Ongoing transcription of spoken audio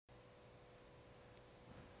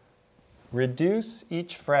Reduce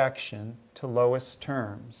each fraction to lowest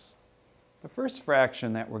terms. The first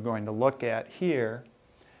fraction that we're going to look at here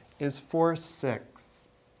is 4/6.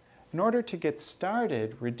 In order to get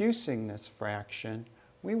started reducing this fraction,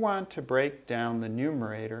 we want to break down the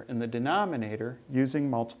numerator and the denominator using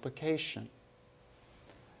multiplication.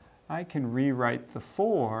 I can rewrite the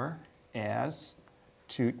 4 as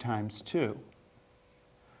 2 times 2.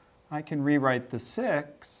 I can rewrite the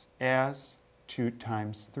 6 as 2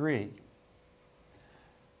 times 3.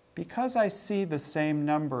 Because I see the same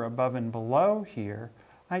number above and below here,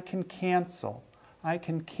 I can cancel. I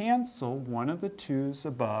can cancel one of the 2's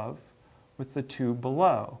above with the 2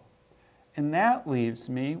 below. And that leaves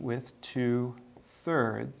me with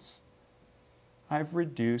 2/3. I've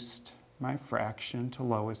reduced my fraction to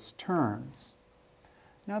lowest terms.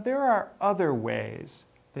 Now there are other ways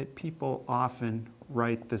that people often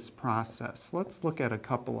write this process. Let's look at a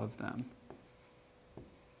couple of them.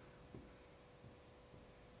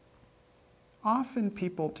 Often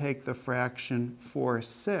people take the fraction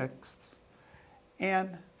 4/6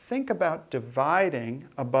 and think about dividing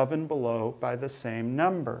above and below by the same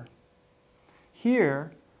number.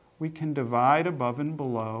 Here, we can divide above and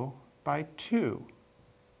below by 2.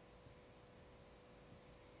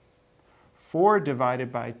 4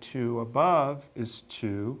 divided by 2 above is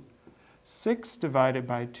 2. 6 divided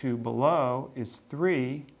by 2 below is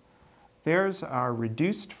 3. There's our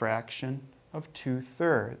reduced fraction of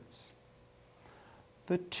 2/3.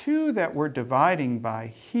 The 2 that we're dividing by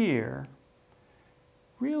here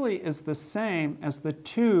really is the same as the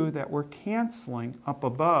 2 that we're canceling up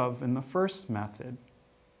above in the first method.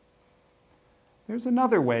 There's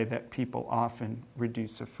another way that people often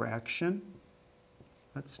reduce a fraction.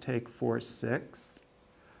 Let's take 4/6.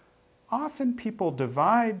 Often people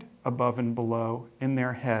divide above and below in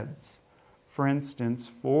their heads. For instance,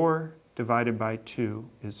 4 divided by 2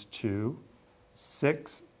 is 2.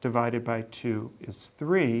 6 divided by 2 is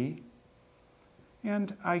 3.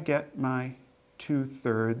 And I get my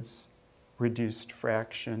 2/3 reduced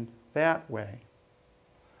fraction that way.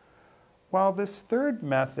 While this third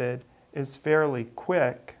method is fairly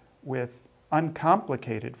quick with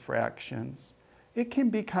uncomplicated fractions, it can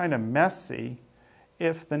be kind of messy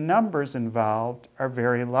if the numbers involved are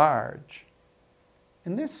very large.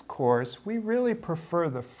 In this course, we really prefer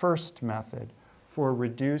the first method for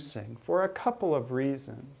reducing for a couple of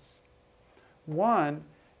reasons. One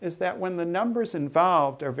is that when the numbers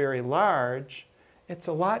involved are very large, it's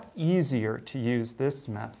a lot easier to use this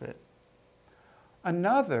method.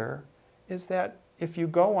 Another is that if you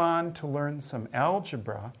go on to learn some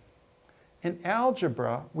algebra, in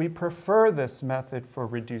algebra, we prefer this method for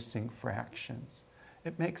reducing fractions.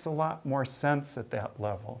 It makes a lot more sense at that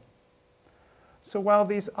level. So while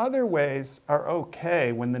these other ways are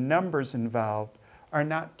okay when the numbers involved are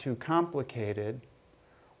not too complicated,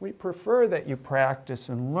 we prefer that you practice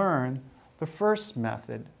and learn the first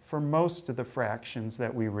method for most of the fractions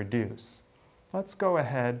that we reduce. Let's go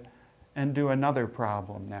ahead and do another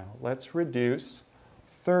problem now. Let's reduce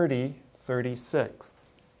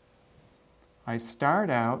 30/36. I start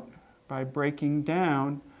out by breaking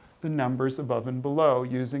down the numbers above and below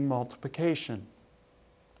using multiplication.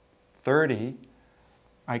 30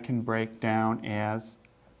 I can break down as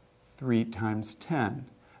 3 times 10.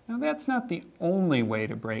 Now that's not the only way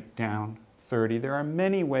to break down 30. There are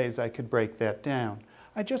many ways I could break that down.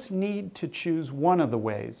 I just need to choose one of the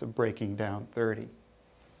ways of breaking down 30.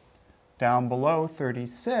 Down below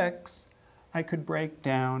 36, I could break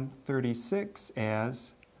down 36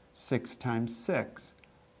 as 6 times 6.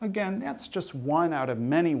 Again, that's just one out of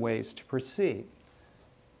many ways to proceed.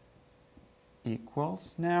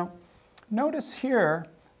 Equals. Now, notice here,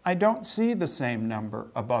 I don't see the same number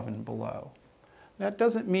above and below. That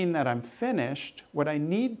doesn't mean that I'm finished. What I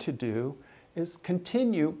need to do is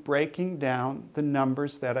continue breaking down the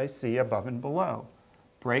numbers that I see above and below,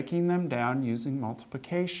 breaking them down using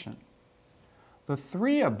multiplication. The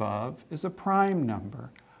 3 above is a prime number.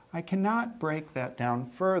 I cannot break that down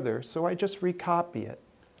further, so I just recopy it.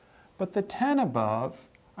 But the 10 above,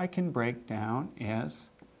 I can break down as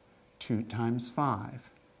 2 times 5.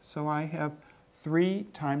 So I have 3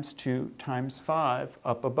 times 2 times 5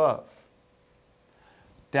 up above.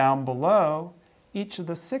 Down below, each of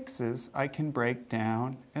the 6's I can break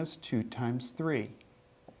down as 2 times 3.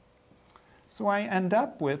 So I end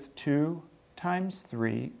up with 2 times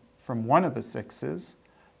 3 from one of the 6's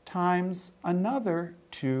times another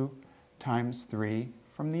 2 times 3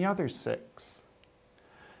 from the other 6.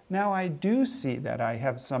 Now I do see that I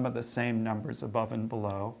have some of the same numbers above and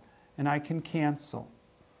below, and I can cancel.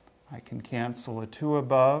 I can cancel a 2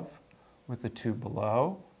 above with a 2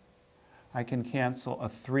 below. I can cancel a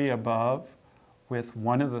 3 above with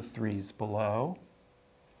one of the 3's below.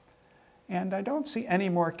 And I don't see any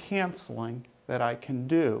more canceling that I can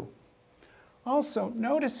do. Also,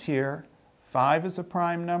 notice here, 5 is a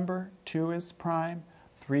prime number, 2 is prime,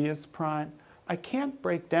 3 is prime. I can't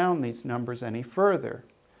break down these numbers any further.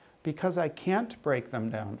 Because I can't break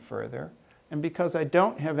them down further, and because I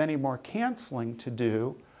don't have any more canceling to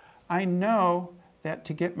do, I know that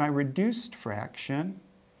to get my reduced fraction,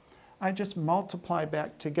 I just multiply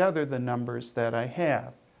back together the numbers that I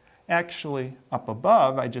have. Actually, up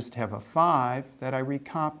above, I just have a 5 that I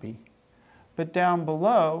recopy. But down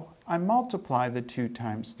below, I multiply the 2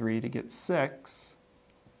 times 3 to get 6.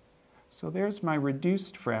 So there's my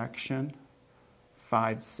reduced fraction,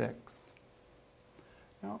 5/6.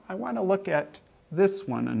 Now, I want to look at this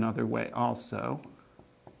one another way also.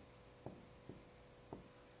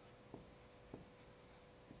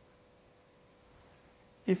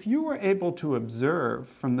 If you were able to observe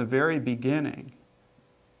from the very beginning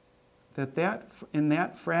that in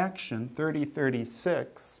that fraction,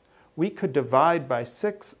 30/36, we could divide by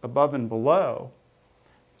 6 above and below,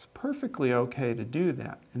 it's perfectly okay to do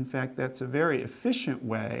that. In fact, that's a very efficient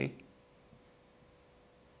way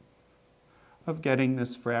of getting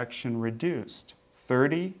this fraction reduced.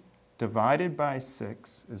 30 divided by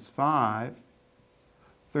 6 is 5.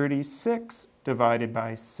 36 divided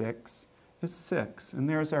by 6 is 6. And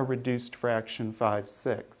there's our reduced fraction,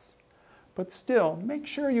 5/6. But still, make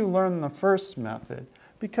sure you learn the first method,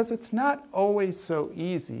 because it's not always so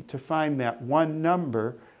easy to find that one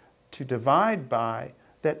number to divide by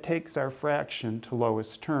that takes our fraction to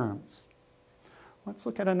lowest terms. Let's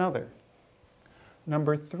look at another.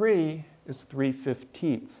 Number 3 is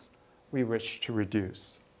 3/15 we wish to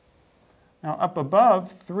reduce. Now up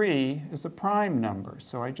above, 3 is a prime number,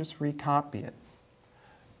 so I just recopy it.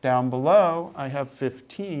 Down below, I have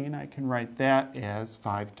 15. I can write that as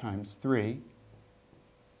 5 times 3.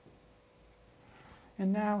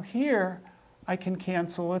 And now here, I can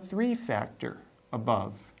cancel a 3 factor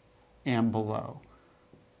above and below.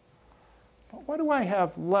 But what do I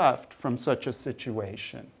have left from such a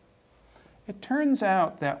situation? It turns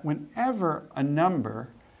out that whenever a number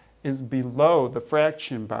is below the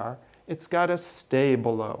fraction bar, it's got to stay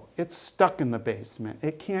below. It's stuck in the basement.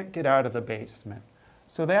 It can't get out of the basement.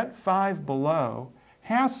 So that 5 below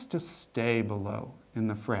has to stay below in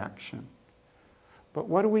the fraction. But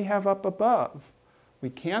what do we have up above? We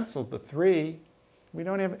canceled the 3. We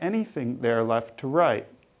don't have anything there left to write.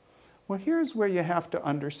 Well, here's where you have to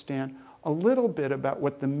understand a little bit about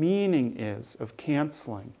what the meaning is of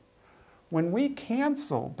canceling. When we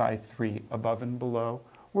cancel by 3 above and below,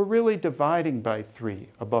 we're really dividing by 3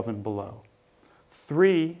 above and below.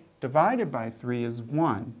 3 divided by 3 is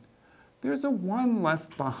 1. There's a 1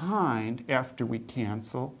 left behind after we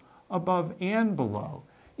cancel above and below,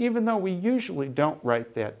 even though we usually don't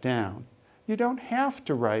write that down. You don't have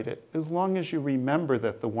to write it as long as you remember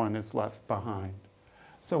that the 1 is left behind.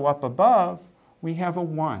 So up above, we have a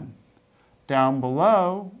 1. Down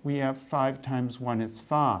below, we have 5 times 1 is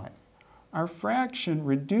 5. Our fraction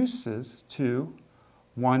reduces to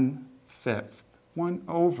 1/5, 1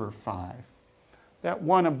 over 5. That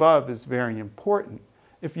 1 above is very important.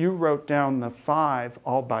 If you wrote down the 5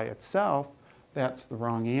 all by itself, that's the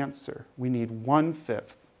wrong answer. We need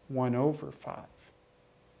 1/5, 1 over 5.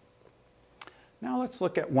 Now let's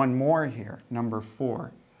look at one more here, number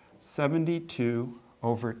 4, 72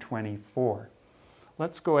 over 24.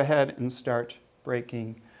 Let's go ahead and start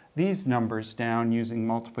breaking these numbers down using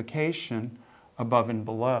multiplication above and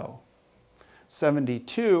below.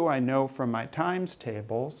 72, I know from my times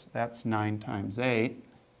tables, that's 9 times 8.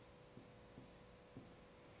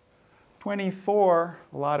 24,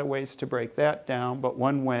 a lot of ways to break that down, but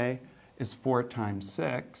one way is 4 times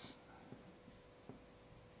 6.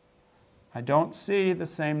 I don't see the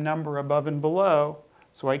same number above and below,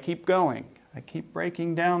 so I keep going. I keep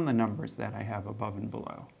breaking down the numbers that I have above and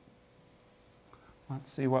below. Let's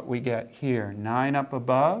see what we get here. 9 up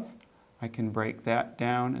above, I can break that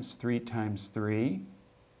down as 3 times 3.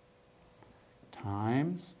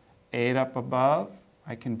 Times 8 up above,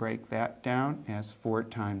 I can break that down as 4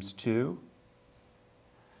 times 2.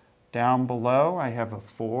 Down below, I have a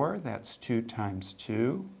 4, that's 2 times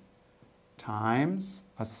 2. Times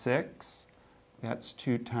a 6, that's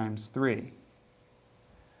 2 times 3.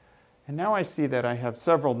 And now I see that I have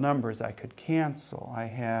several numbers I could cancel. I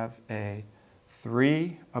have a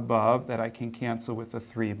 3 above that I can cancel with a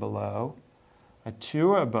 3 below, a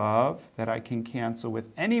 2 above that I can cancel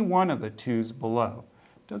with any one of the 2's below.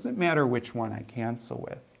 Doesn't matter which one I cancel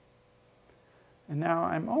with. And now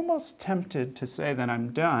I'm almost tempted to say that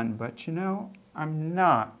I'm done, but you know, I'm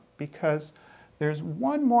not, because there's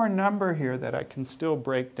one more number here that I can still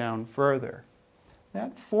break down further.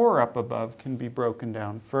 That 4 up above can be broken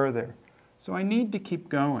down further. So I need to keep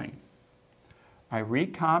going. I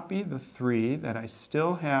recopy the 3 that I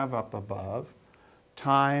still have up above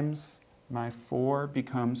times my 4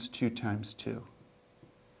 becomes 2 times 2.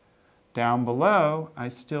 Down below, I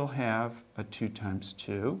still have a 2 times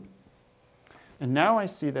 2. And now I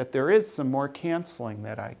see that there is some more canceling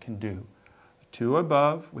that I can do. A 2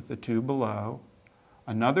 above with a 2 below,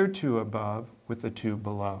 another 2 above with a 2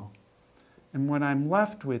 below. And what I'm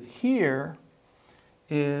left with here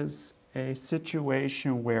is a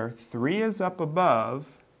situation where 3 is up above,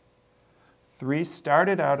 3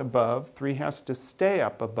 started out above, 3 has to stay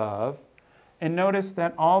up above, and notice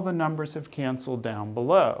that all the numbers have canceled down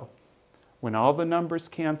below. When all the numbers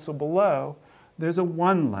cancel below, there's a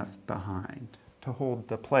 1 left behind to hold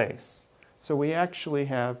the place. So we actually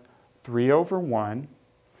have 3 over 1.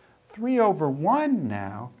 3 over 1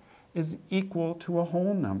 now is equal to a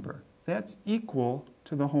whole number. That's equal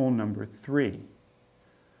to the whole number 3.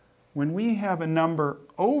 When we have a number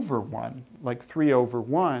over 1, like 3 over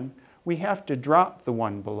 1, we have to drop the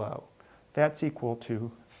 1 below. That's equal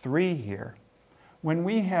to 3 here. When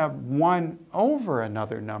we have 1 over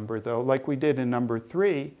another number, though, like we did in number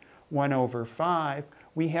 3, 1 over 5,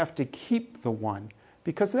 we have to keep the 1.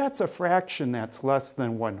 Because that's a fraction that's less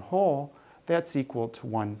than 1 whole, that's equal to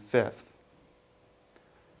 1/5.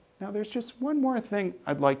 Now there's just one more thing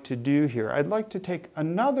I'd like to do here. I'd like to take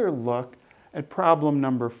another look at problem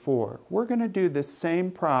number 4. We're going to do this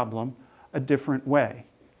same problem a different way.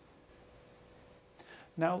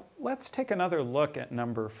 Now let's take another look at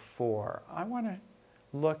number 4. I want to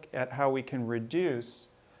look at how we can reduce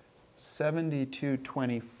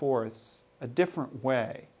 72/24 a different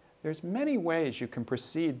way. There's many ways you can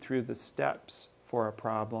proceed through the steps for a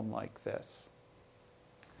problem like this.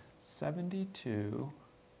 72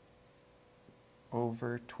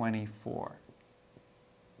 over 24.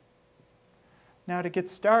 Now to get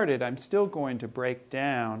started, I'm still going to break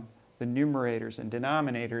down the numerators and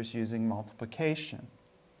denominators using multiplication.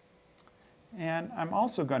 And I'm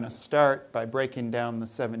also going to start by breaking down the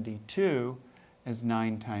 72 as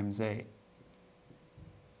 9 times 8.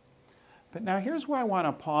 But now here's where I want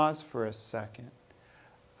to pause for a second.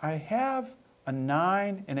 I have a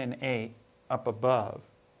 9 and an 8 up above.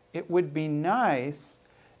 It would be nice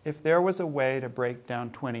if there was a way to break down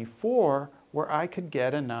 24 where I could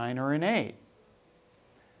get a 9 or an 8.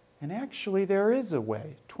 And actually there is a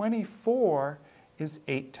way. 24 is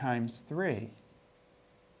 8 times 3.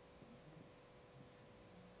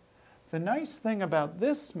 The nice thing about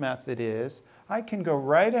this method is I can go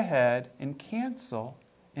right ahead and cancel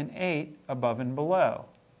an 8 above and below.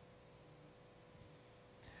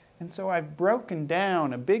 And so I've broken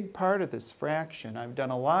down a big part of this fraction. I've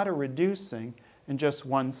done a lot of reducing in just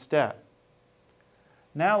one step.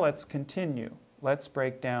 Now let's continue. Let's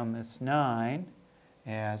break down this 9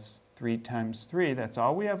 as 3 times 3, that's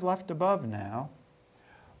all we have left above now,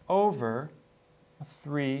 over a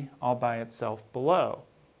 3 all by itself below.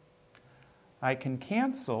 I can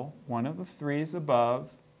cancel one of the 3's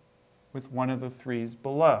above with one of the 3's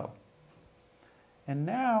below. And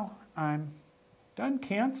now I'm done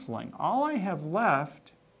canceling. All I have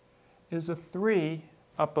left is a 3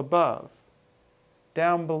 up above.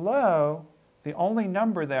 Down below, the only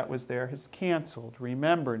number that was there has canceled.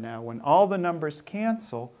 Remember now, when all the numbers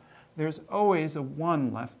cancel, there's always a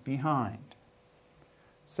 1 left behind.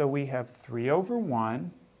 So we have 3 over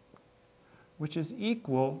 1, which is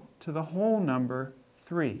equal to the whole number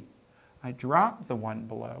 3. I drop the 1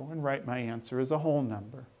 below and write my answer as a whole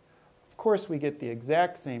number. Of course, we get the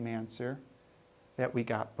exact same answer that we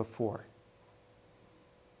got before.